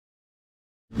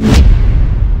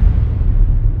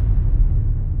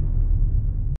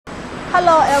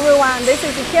Hello everyone, this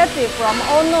is Katie from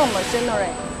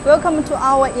OunuoMachinery. Welcome to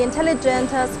our intelligent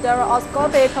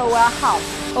stereoscopic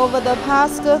warehouse. Over the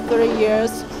past 3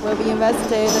 years, we've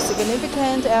invested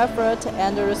significant effort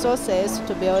and resources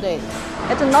to build it.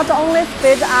 It not only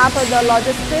speeds up the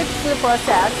logistics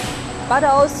process, but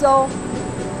also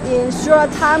ensure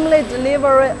timely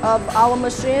delivery of our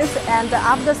machines and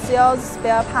after-sales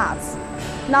spare parts.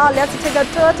 Now let's take a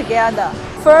tour together.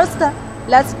 First,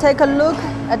 let's take a look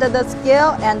at the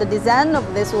scale and design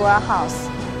of this warehouse.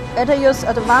 It uses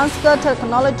advanced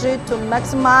technology to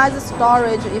maximize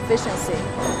storage efficiency.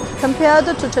 Compared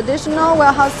to traditional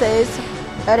warehouses,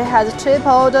 it has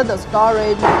tripled the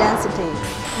storage density.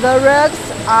 The racks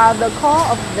are the core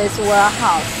of this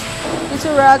warehouse. Each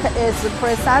rack is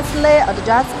precisely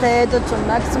adjusted to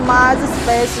maximize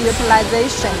space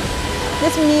utilization.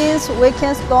 This means we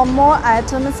can store more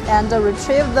items and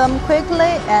retrieve them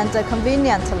quickly and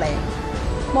conveniently.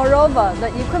 Moreover, the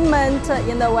equipment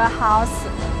in the warehouse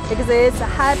exhibits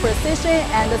high precision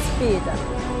and speed.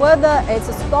 Whether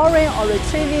it's storing or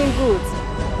retrieving goods,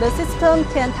 the system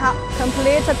can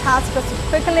complete tasks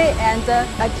quickly and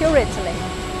accurately.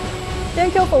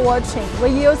 Thank you for watching. We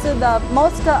use the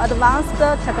most advanced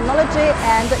technology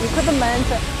and equipment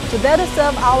to better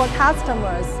serve our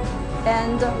customers.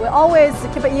 And we always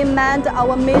keep in mind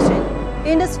our mission.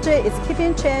 Industry is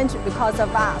keeping change because of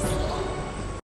us.